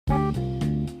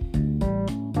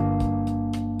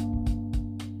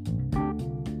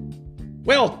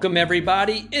Welcome,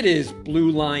 everybody. It is Blue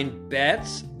Line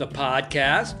Bets, the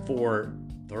podcast for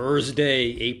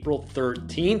Thursday, April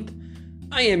 13th.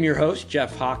 I am your host,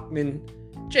 Jeff Hockman,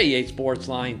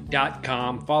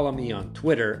 j8sportsline.com. Follow me on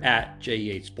Twitter at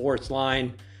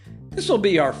j8sportsline. This will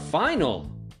be our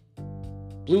final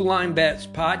Blue Line Bets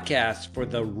podcast for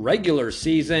the regular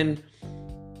season.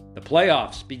 The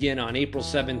playoffs begin on April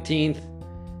 17th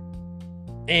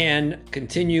and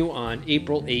continue on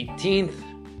April 18th.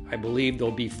 I believe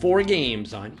there'll be 4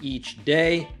 games on each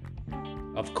day.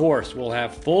 Of course, we'll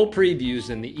have full previews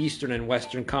in the Eastern and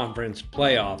Western Conference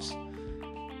playoffs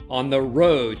on the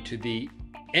road to the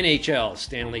NHL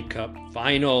Stanley Cup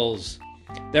Finals.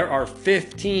 There are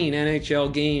 15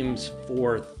 NHL games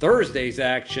for Thursday's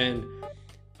action.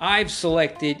 I've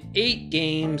selected 8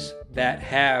 games that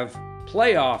have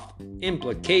playoff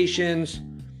implications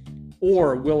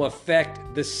or will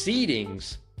affect the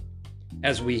seedings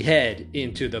as we head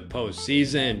into the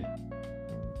postseason.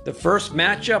 The first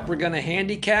matchup we're going to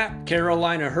handicap,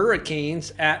 Carolina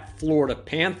Hurricanes at Florida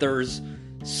Panthers,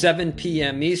 7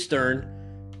 p.m. Eastern.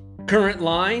 Current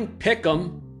line, pick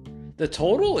 'em. The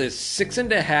total is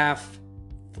 6.5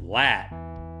 flat.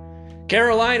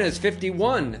 Carolina is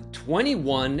 51,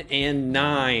 21, and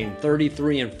 9,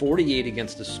 33 and 48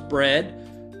 against the spread,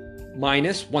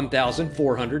 minus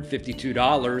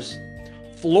 $1,452.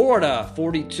 Florida,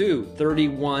 42,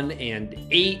 31, and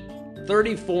 8,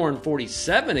 34, and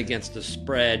 47 against the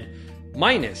spread,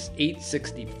 minus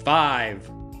 $865.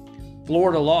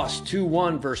 Florida lost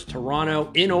 2-1 versus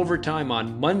Toronto in overtime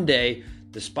on Monday,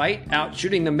 despite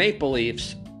outshooting the Maple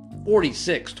Leafs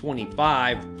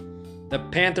 46-25. The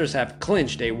Panthers have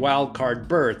clinched a wild card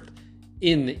berth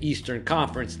in the Eastern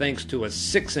Conference thanks to a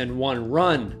 6-1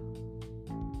 run.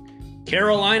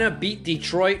 Carolina beat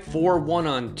Detroit 4-1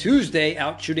 on Tuesday,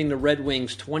 outshooting the Red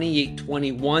Wings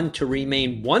 28-21 to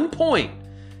remain 1 point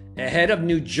ahead of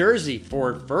New Jersey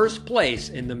for first place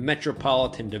in the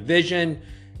Metropolitan Division.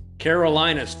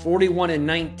 Carolina's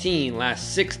 41-19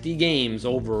 last 60 games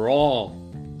overall.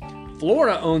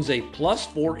 Florida owns a plus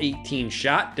 418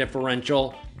 shot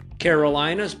differential.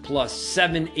 Carolina's plus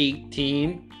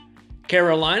 718.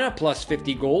 Carolina plus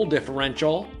 50 goal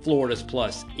differential. Florida's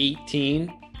plus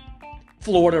 18.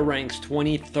 Florida ranks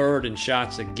 23rd in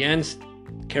shots against.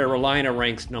 Carolina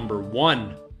ranks number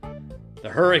 1. The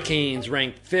Hurricanes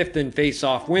rank 5th in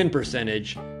face-off win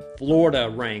percentage. Florida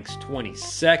ranks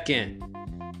 22nd.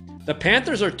 The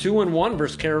Panthers are 2-1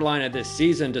 versus Carolina this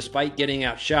season, despite getting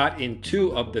outshot in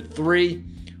 2 of the 3.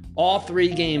 All 3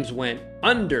 games went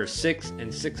under 6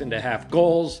 and 6.5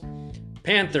 goals.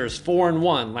 Panthers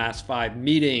 4-1 last 5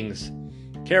 meetings.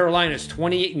 Carolina's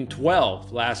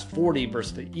 28-12 last 40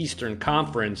 versus the Eastern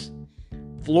Conference.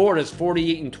 Florida's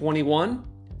 48-21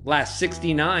 last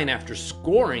 69 after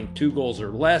scoring 2 goals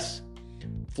or less.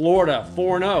 Florida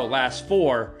 4-0 last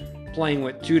 4 playing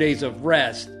with 2 days of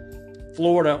rest.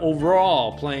 Florida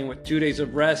overall playing with 2 days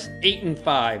of rest,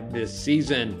 8-5 this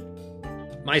season.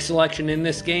 My selection in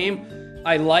this game,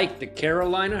 I like the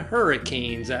Carolina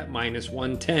Hurricanes at minus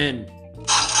 110.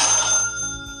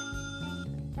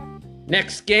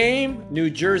 Next game, New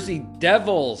Jersey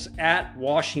Devils at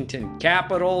Washington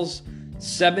Capitals,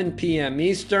 7 p.m.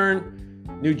 Eastern.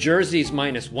 New Jersey's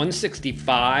minus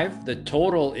 165. The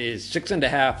total is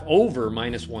 6.5 over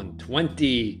minus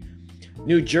 120.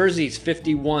 New Jersey's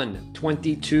 51,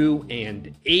 22,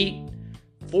 and 8,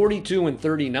 42 and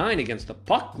 39 against the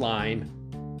puck line,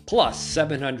 plus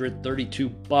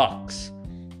 $732.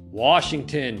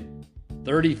 Washington,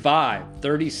 35,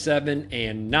 37,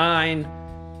 and 9,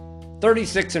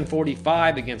 36 and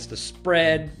 45 against the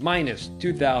spread, minus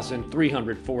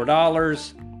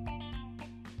 $2,304.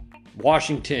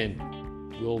 Washington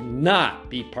will not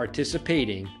be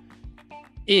participating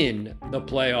in the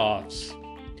playoffs.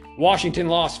 Washington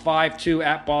lost 5-2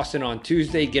 at Boston on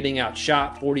Tuesday, getting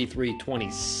outshot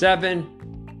 43-27.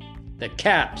 The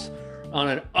Caps on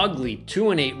an ugly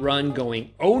 2-8 run, going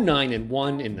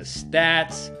 0-9-1 in the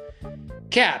stats.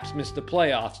 Caps missed the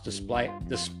playoffs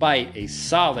despite a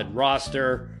solid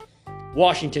roster.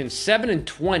 Washington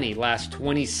 7-20 last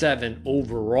 27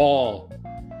 overall.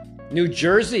 New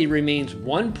Jersey remains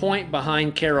 1 point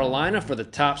behind Carolina for the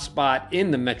top spot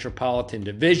in the Metropolitan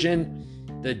Division.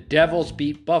 The Devils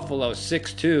beat Buffalo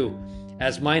 6-2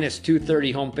 as minus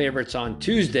 230 home favorites on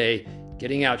Tuesday,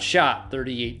 getting outshot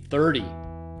 38-30.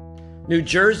 New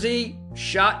Jersey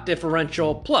shot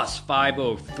differential plus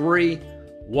 503.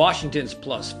 Washington's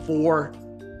plus 4.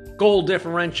 Goal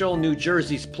differential, New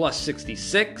Jersey's plus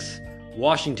 66.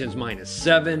 Washington's minus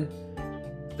 7.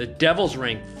 The Devils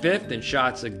rank 5th in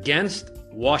shots against.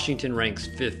 Washington ranks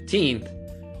 15th.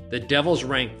 The Devils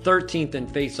rank 13th in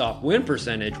face-off win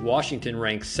percentage. Washington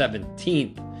ranks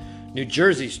 17th. New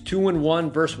Jersey's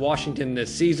 2-1 versus Washington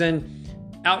this season,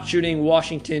 outshooting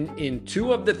Washington in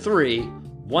 2 of the 3,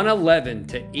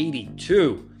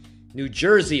 111-82. New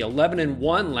Jersey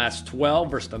 11-1 last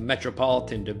 12 versus the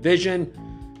Metropolitan Division.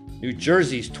 New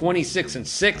Jersey's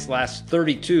 26-6 last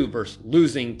 32 versus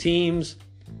losing teams.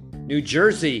 New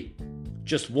Jersey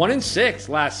just 1-6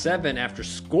 last 7 after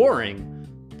scoring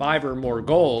 5 or more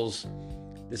goals.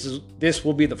 This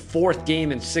will be the 4th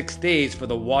game in 6 days for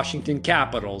the Washington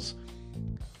Capitals.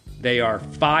 They are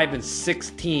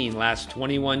 5-16 last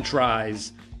 21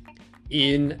 tries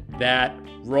in that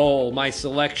role. My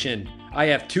selection, I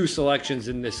have 2 selections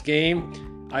in this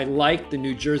game. I like the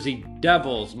New Jersey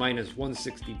Devils minus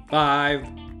 165.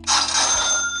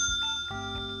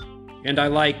 And I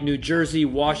like New Jersey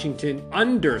Washington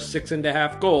under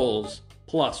 6.5 goals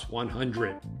plus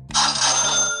 100.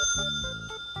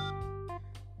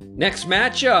 Next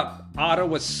matchup,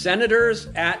 Ottawa Senators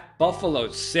at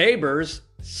Buffalo Sabres,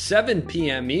 7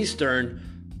 p.m. Eastern.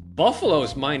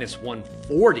 Buffalo's minus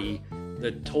 140.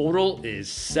 The total is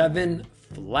 7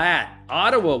 flat.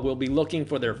 Ottawa will be looking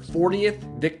for their 40th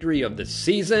victory of the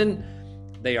season.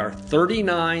 They are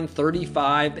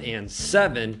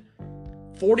 39-35-7,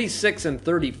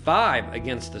 46-35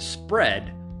 against the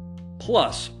spread,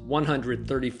 plus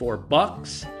 134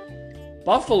 bucks.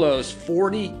 Buffalo's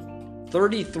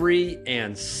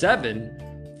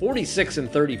 33-7,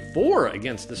 46-34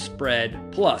 against the spread,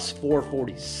 plus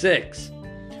 446.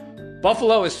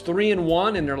 Buffalo is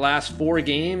 3-1 in their last 4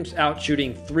 games,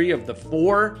 outshooting 3 of the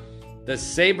 4. The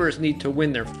Sabres need to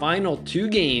win their final 2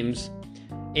 games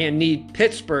and need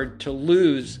Pittsburgh to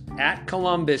lose at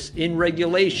Columbus in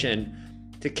regulation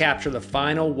to capture the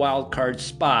final wildcard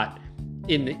spot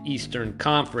in the Eastern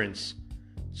Conference.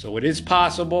 So it is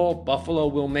possible Buffalo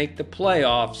will make the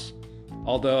playoffs,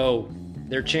 although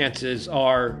their chances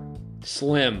are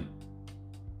slim.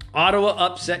 Ottawa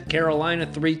upset Carolina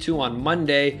 3-2 on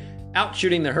Monday,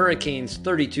 outshooting the Hurricanes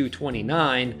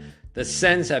 32-29. The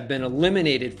Sens have been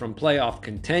eliminated from playoff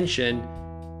contention.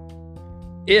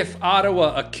 If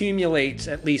Ottawa accumulates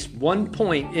at least 1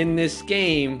 point in this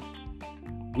game,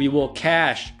 we will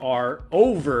cash our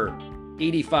over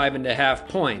 85.5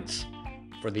 points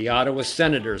for the Ottawa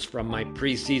Senators from my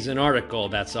preseason article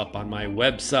that's up on my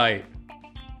website.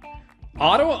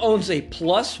 Ottawa owns a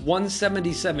plus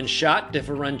 177 shot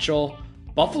differential.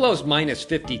 Buffalo's minus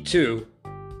 52.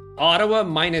 Ottawa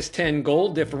minus 10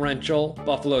 goal differential.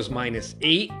 Buffalo's minus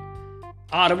 8.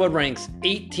 Ottawa ranks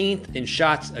 18th in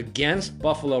shots against.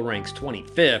 Buffalo ranks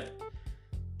 25th.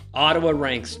 Ottawa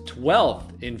ranks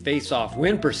 12th in face-off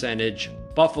win percentage.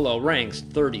 Buffalo ranks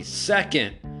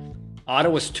 32nd.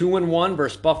 Ottawa's 2-1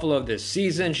 versus Buffalo this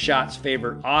season. Shots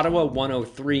favor Ottawa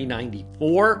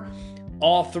 103-94.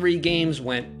 All 3 games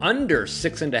went under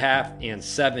 6.5 and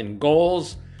 7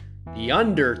 goals. The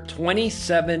under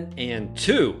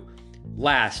 27-2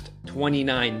 last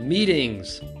 29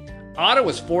 meetings.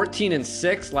 Ottawa's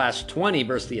 14-6 last 20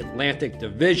 versus the Atlantic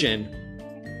Division.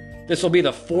 This will be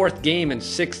the 4th game in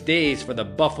 6 days for the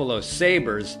Buffalo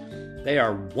Sabres. They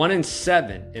are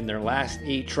 1-7 in their last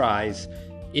 8 tries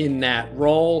in that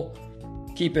role.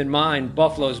 Keep in mind,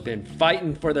 Buffalo's been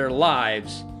fighting for their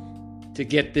lives to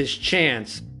get this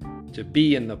chance to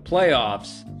be in the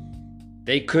playoffs.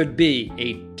 They could be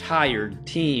a tired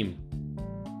team.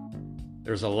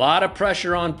 There's a lot of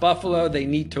pressure on Buffalo. They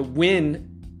need to win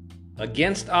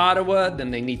against Ottawa.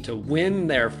 Then they need to win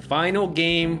their final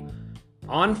game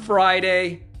on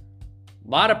Friday. A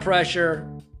lot of pressure.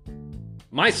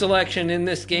 My selection in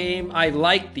this game, I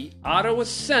like the Ottawa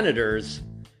Senators.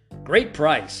 Great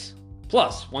price.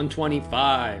 Plus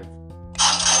 125.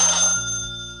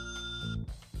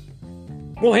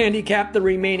 We'll handicap the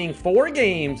remaining 4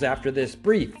 games after this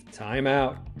brief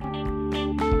timeout.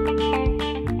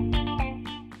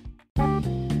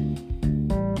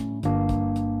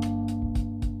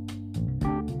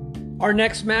 Our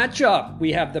next matchup,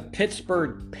 we have the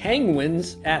Pittsburgh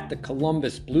Penguins at the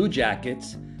Columbus Blue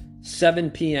Jackets, 7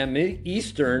 p.m.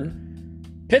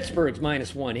 Eastern. Pittsburgh's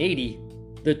minus 180.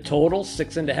 The total,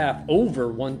 6.5 over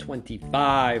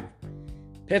 125.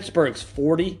 Pittsburgh's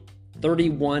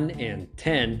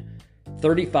 40-31-10,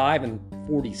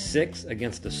 35-46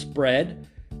 against the spread,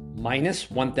 minus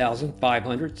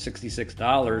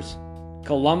 $1,566.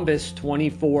 Columbus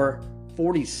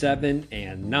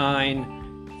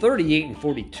 24-47-9,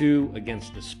 38-42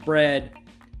 against the spread,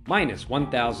 minus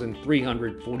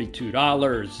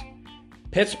 $1,342.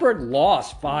 Pittsburgh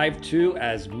lost 5-2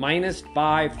 as minus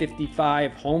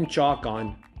 555 home chalk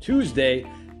on Tuesday,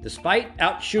 despite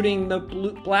outshooting the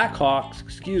Blackhawks,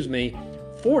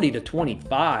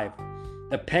 40-25.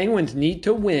 The Penguins need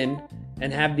to win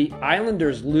and have the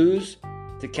Islanders lose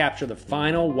to capture the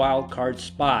final wild card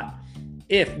spot.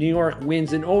 If New York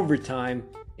wins in overtime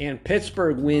and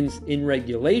Pittsburgh wins in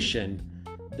regulation,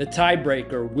 the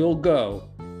tiebreaker will go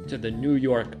to the New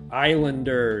York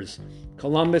Islanders.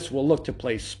 Columbus will look to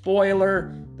play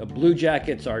spoiler. The Blue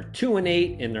Jackets are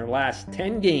 2-8 in their last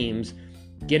 10 games,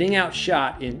 getting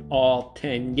outshot in all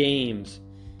 10 games.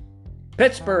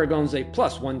 Pittsburgh owns a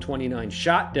plus 129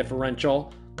 shot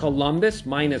differential. Columbus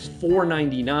minus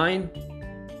 499.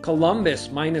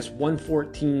 Columbus minus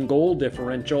 114 goal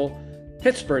differential.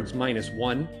 Pittsburgh's minus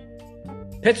 1.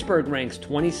 Pittsburgh ranks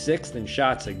 26th in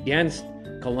shots against.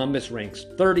 Columbus ranks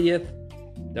 30th.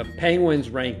 The Penguins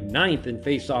rank 9th in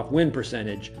face-off win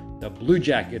percentage. The Blue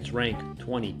Jackets rank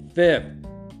 25th.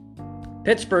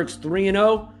 Pittsburgh's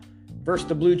 3-0 versus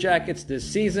the Blue Jackets this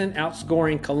season,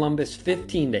 outscoring Columbus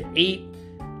 15-8,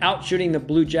 outshooting the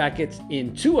Blue Jackets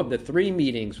in 2 of the 3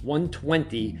 meetings,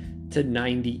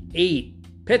 120-98.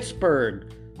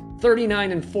 Pittsburgh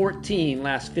 39-14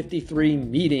 last 53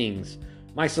 meetings.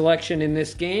 My selection in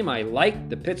this game, I like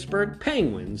the Pittsburgh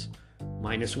Penguins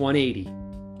minus 180.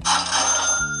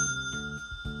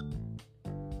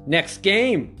 Next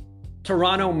game,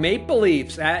 Toronto Maple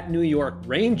Leafs at New York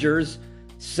Rangers,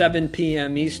 7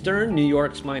 p.m. Eastern. New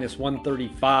York's minus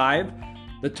 135.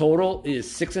 The total is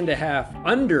 6.5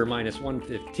 under minus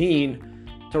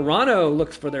 115. Toronto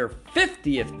looks for their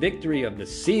 50th victory of the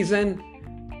season.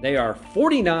 They are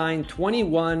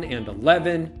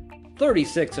 49-21-11,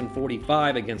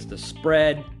 36-45 against the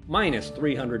spread, minus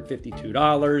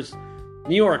 $352.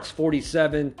 New York's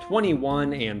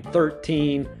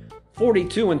 47-21-13,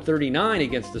 42-39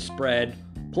 against the spread,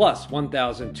 plus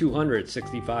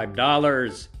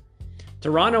 $1,265.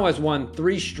 Toronto has won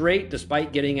 3 straight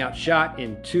despite getting outshot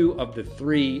in 2 of the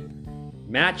 3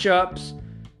 matchups.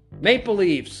 Maple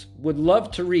Leafs would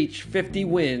love to reach 50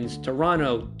 wins.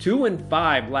 Toronto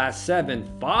 2-5 last 7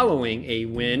 following a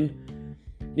win.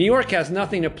 New York has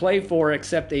nothing to play for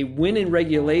except a win in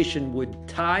regulation would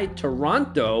tie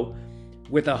Toronto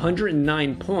with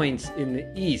 109 points in the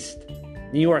East.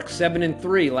 New York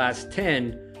 7-3 last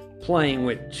 10, playing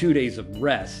with 2 days of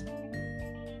rest.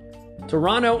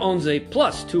 Toronto owns a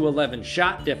plus 211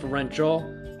 shot differential.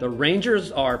 The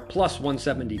Rangers are plus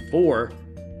 174.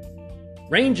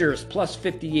 Rangers plus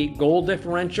 58 goal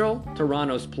differential.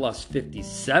 Toronto's plus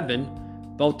 57.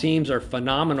 Both teams are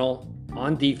phenomenal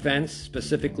on defense,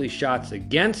 specifically shots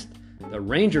against. The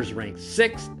Rangers rank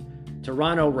 6th.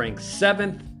 Toronto ranks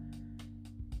 7th.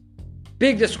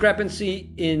 Big discrepancy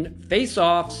in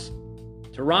face-offs.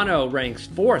 Toronto ranks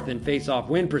 4th in face-off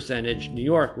win percentage. New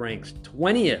York ranks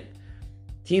 20th.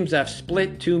 Teams have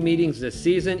split 2 meetings this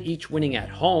season, each winning at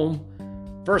home.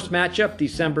 First matchup,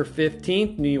 December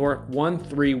 15th, New York won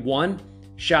 3-1.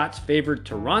 Shots favored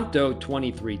Toronto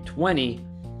 23-20.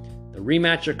 The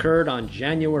rematch occurred on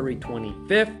January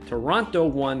 25th. Toronto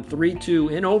won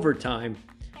 3-2 in overtime,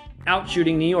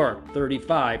 outshooting New York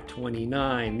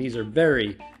 35-29. These are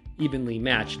very evenly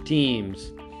matched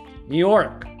teams. New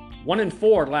York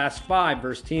 1-4 last 5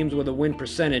 versus teams with a win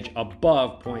percentage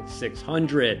above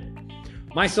 .600.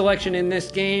 My selection in this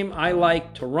game, I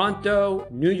like Toronto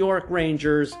New York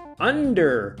Rangers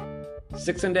under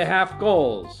 6.5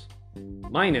 goals,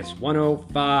 minus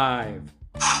 105.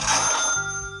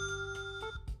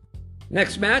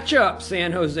 Next matchup,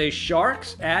 San Jose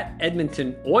Sharks at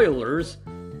Edmonton Oilers,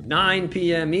 9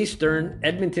 p.m. Eastern.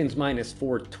 Edmonton's minus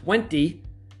 420.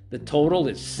 The total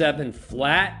is 7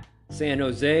 flat. San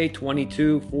Jose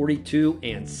 22, 42,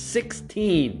 and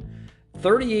 16.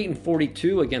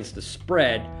 38-42 against the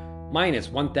spread, minus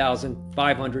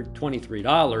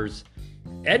 $1,523.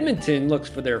 Edmonton looks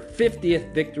for their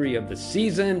 50th victory of the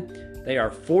season. They are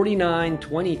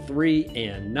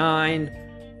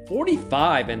 49-23-9,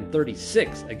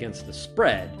 45-36 against the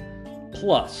spread,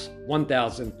 plus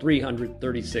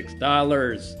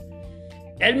 $1,336.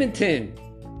 Edmonton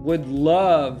would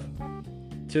love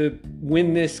to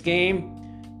win this game.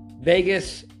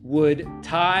 Edmonton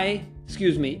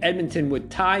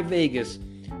would tie Vegas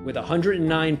with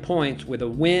 109 points with a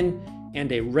win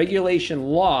and a regulation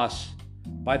loss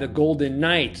by the Golden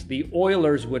Knights. The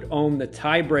Oilers would own the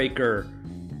tiebreaker.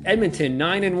 Edmonton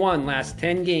 9-1 last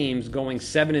 10 games, going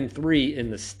 7-3 in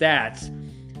the stats.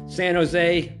 San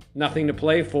Jose, nothing to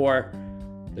play for.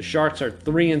 The Sharks are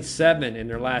 3-7 in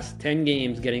their last 10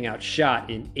 games, getting outshot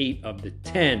in 8 of the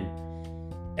 10.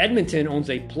 Edmonton owns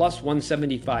a plus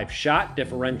 175 shot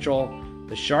differential.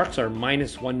 The Sharks are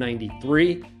minus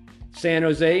 193. San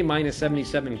Jose minus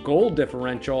 77 goal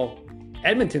differential.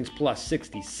 Edmonton's plus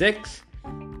 66.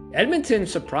 Edmonton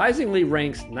surprisingly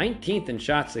ranks 19th in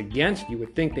shots against. You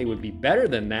would think they would be better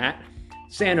than that.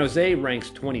 San Jose ranks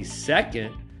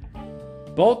 22nd.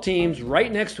 Both teams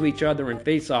right next to each other in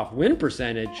face-off win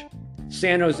percentage.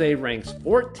 San Jose ranks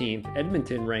 14th.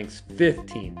 Edmonton ranks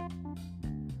 15th.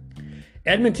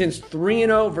 Edmonton's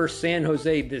 3-0 versus San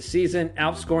Jose this season,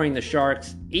 outscoring the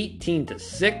Sharks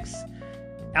 18-6.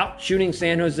 Outshooting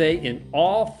San Jose in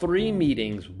all three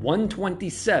meetings,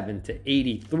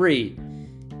 127-83.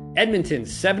 Edmonton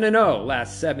 7-0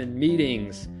 last 7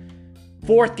 meetings.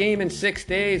 Fourth game in 6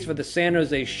 days for the San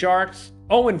Jose Sharks,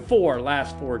 0-4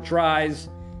 last 4 tries.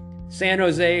 San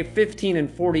Jose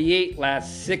 15-48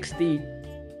 last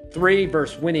 63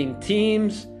 versus winning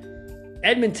teams.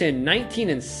 Edmonton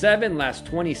 19-7 last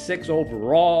 26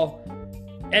 overall.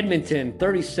 Edmonton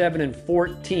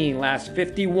 37-14 last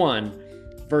 51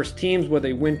 versus teams with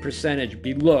a win percentage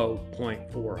below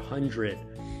 .400.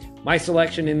 My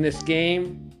selection in this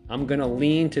game, I'm going to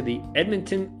lean to the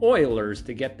Edmonton Oilers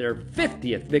to get their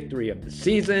 50th victory of the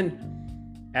season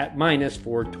at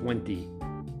 -420.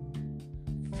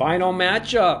 Final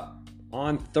matchup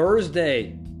on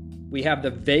Thursday. We have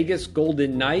the Vegas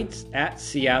Golden Knights at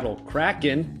Seattle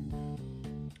Kraken.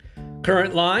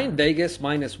 Current line, Vegas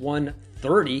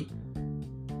 -130.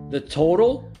 The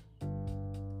total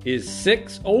is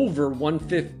 6 over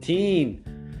 115.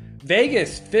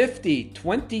 Vegas 50,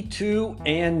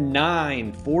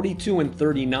 22-9,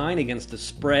 42-39 against the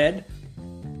spread,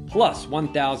 plus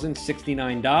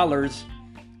 $1,069.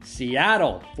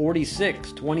 Seattle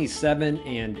 46,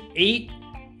 27-8,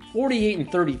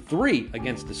 48-33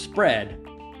 against the spread,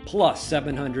 plus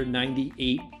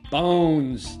 798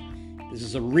 bones. This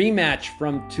is a rematch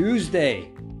from Tuesday.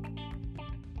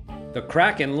 The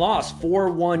Kraken lost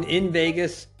 4-1 in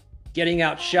Vegas, getting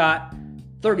outshot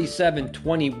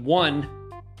 37-21.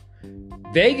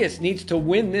 Vegas needs to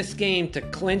win this game to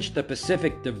clinch the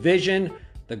Pacific Division.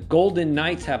 The Golden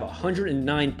Knights have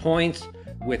 109 points,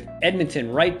 with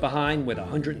Edmonton right behind with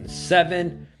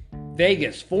 107.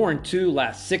 Vegas 4-2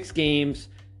 last 6 games,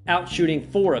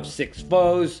 outshooting 4 of 6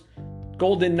 foes.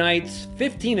 Golden Knights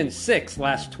 15-6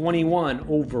 last 21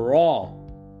 overall.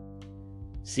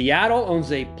 Seattle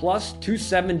owns a plus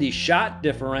 270 shot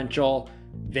differential.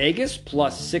 Vegas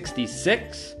plus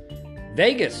 66.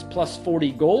 Vegas plus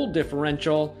 40 goal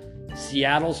differential.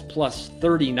 Seattle's plus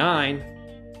 39.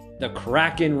 The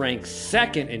Kraken ranks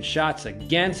second in shots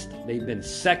against. They've been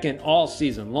second all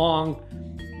season long.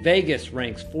 Vegas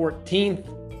ranks 14th.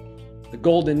 The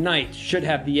Golden Knights should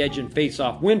have the edge in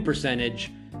face-off win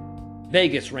percentage.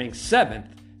 Vegas ranks 7th.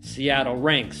 Seattle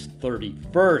ranks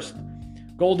 31st.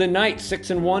 Golden Knights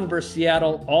 6-1 versus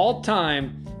Seattle all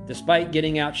time, despite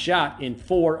getting outshot in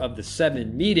 4 of the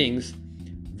 7 meetings.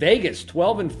 Vegas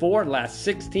 12-4 last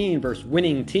 16 versus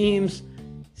winning teams.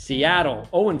 Seattle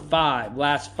 0-5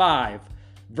 last 5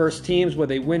 versus teams with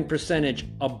a win percentage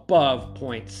above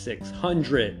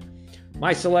 .600.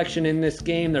 My selection in this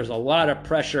game, there's a lot of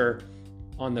pressure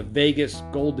on the Vegas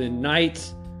Golden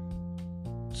Knights,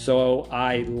 so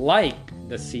I like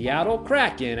the Seattle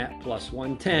Kraken at plus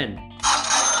 110.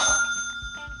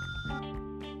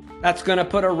 That's going to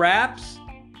put a wraps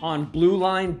on Blue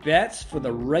Line bets for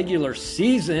the regular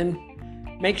season.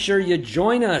 Make sure you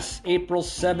join us April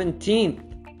 17th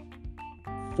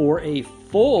for a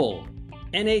full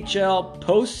NHL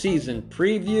postseason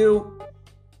preview.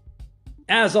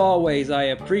 As always, I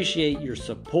appreciate your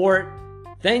support.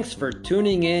 Thanks for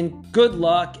tuning in. Good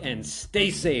luck and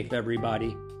stay safe,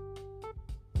 everybody.